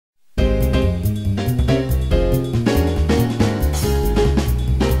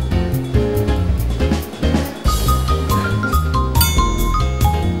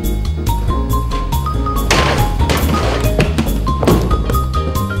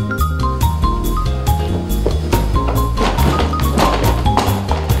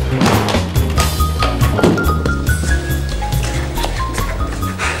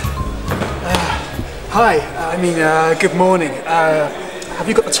Hi, good morning. Have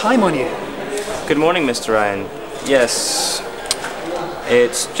you got the time on you? Good morning, Mr. Ryan. Yes,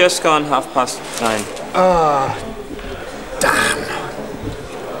 it's just gone 9:30. Damn.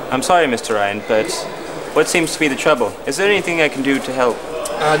 I'm sorry, Mr. Ryan, but what seems to be the trouble? Is there anything I can do to help?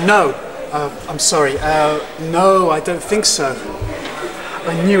 No. I'm sorry. No, I don't think so.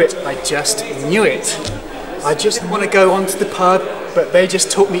 I knew it. I just knew it. I just want to go on to the pub, but they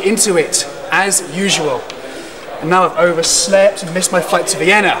just talked me into it, as usual. And now I've overslept and missed my flight to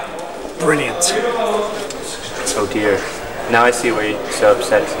Vienna. Brilliant. Oh dear. Now I see why you're so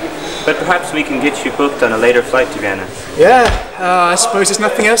upset. But perhaps we can get you booked on a later flight to Vienna. Yeah, I suppose there's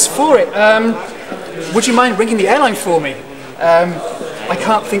nothing else for it. Would you mind ringing the airline for me? I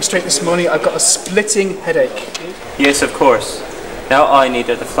can't think straight this morning. I've got a splitting headache. Yes, of course. Now all I need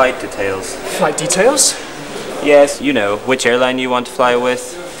are the flight details. Flight details? Yes, you know, which airline you want to fly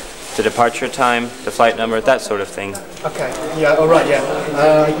with, the departure time, the flight number, that sort of thing. Okay, yeah, alright, yeah.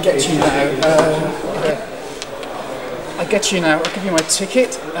 I get you now. I get you now. I'll give you my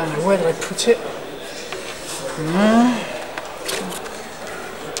ticket. Where did I put it?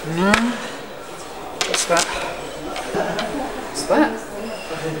 What's that? What's that?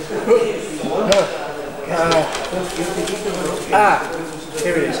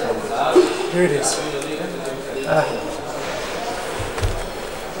 Here it is. Here it is.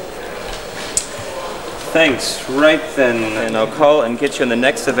 Thanks. Right then, and I'll call and get you on the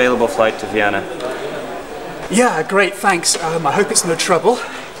next available flight to Vienna. Yeah, great, thanks. I hope it's no trouble.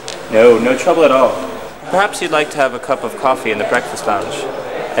 No trouble at all. Perhaps you'd like to have a cup of coffee in the breakfast lounge.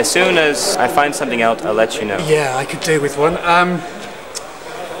 As soon as I find something out, I'll let you know. Yeah, I could do with one.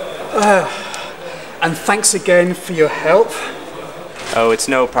 And thanks again for your help. Oh, it's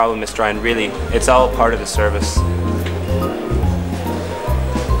no problem, Mr. Ryan, really. It's all part of the service.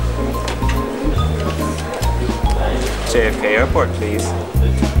 JFK Airport, please.